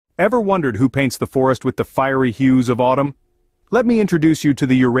Ever wondered who paints the forest with the fiery hues of autumn? Let me introduce you to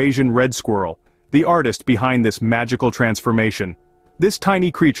the Eurasian Red Squirrel, the artist behind this magical transformation. This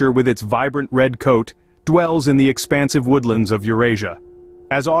tiny creature with its vibrant red coat dwells in the expansive woodlands of Eurasia.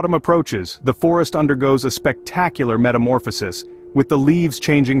 As autumn approaches, the forest undergoes a spectacular metamorphosis, with the leaves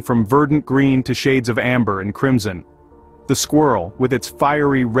changing from verdant green to shades of amber and crimson. The squirrel, with its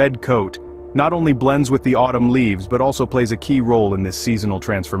fiery red coat, not only blends with the autumn leaves but also plays a key role in this seasonal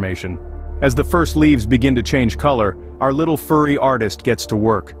transformation. As the first leaves begin to change color, our little furry artist gets to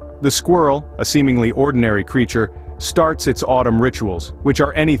work. The squirrel, a seemingly ordinary creature, starts its autumn rituals, which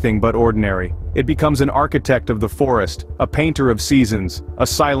are anything but ordinary. It becomes an architect of the forest, a painter of seasons, a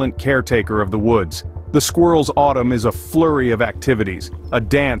silent caretaker of the woods. The squirrel's autumn is a flurry of activities, a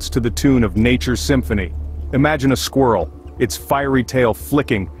dance to the tune of nature's symphony. Imagine a squirrel, its fiery tail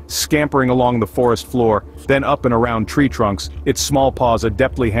flicking, scampering along the forest floor, then up and around tree trunks, its small paws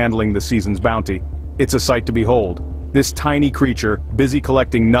adeptly handling the season's bounty. It's a sight to behold. This tiny creature, busy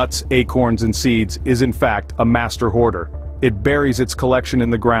collecting nuts, acorns and seeds, is in fact a master hoarder. It buries its collection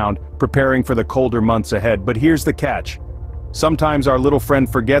in the ground, preparing for the colder months ahead, but here's the catch. Sometimes our little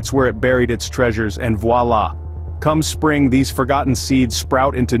friend forgets where it buried its treasures, and voila! Come spring, these forgotten seeds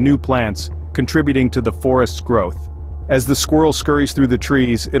sprout into new plants, contributing to the forest's growth. As the squirrel scurries through the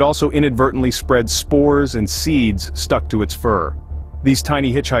trees, it also inadvertently spreads spores and seeds stuck to its fur. These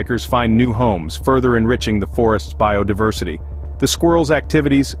tiny hitchhikers find new homes, further enriching the forest's biodiversity. The squirrel's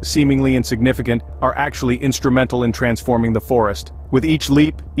activities, seemingly insignificant, are actually instrumental in transforming the forest. With each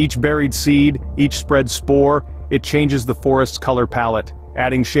leap, each buried seed, each spread spore, it changes the forest's color palette,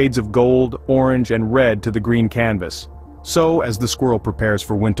 adding shades of gold, orange, and red to the green canvas. So, as the squirrel prepares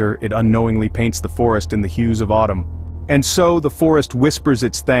for winter, it unknowingly paints the forest in the hues of autumn. And so the forest whispers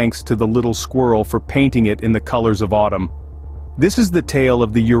its thanks to the little squirrel for painting it in the colors of autumn. This is the tale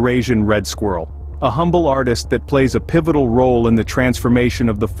of the Eurasian Red Squirrel, a humble artist that plays a pivotal role in the transformation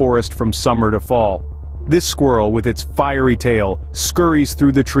of the forest from summer to fall. This squirrel, with its fiery tail, scurries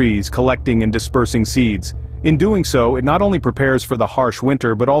through the trees collecting and dispersing seeds. In doing so, it not only prepares for the harsh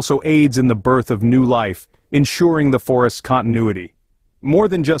winter but also aids in the birth of new life, ensuring the forest's continuity. More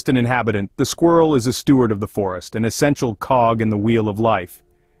than just an inhabitant, the squirrel is a steward of the forest, an essential cog in the wheel of life.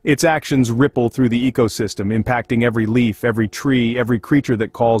 Its actions ripple through the ecosystem, impacting every leaf, every tree, every creature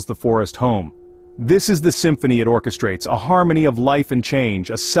that calls the forest home. This is the symphony it orchestrates, a harmony of life and change,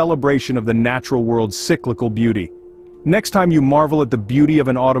 a celebration of the natural world's cyclical beauty. Next time you marvel at the beauty of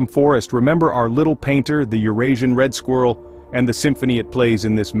an autumn forest, remember our little painter, the Eurasian Red Squirrel, and the symphony it plays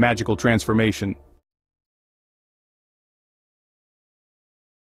in this magical transformation.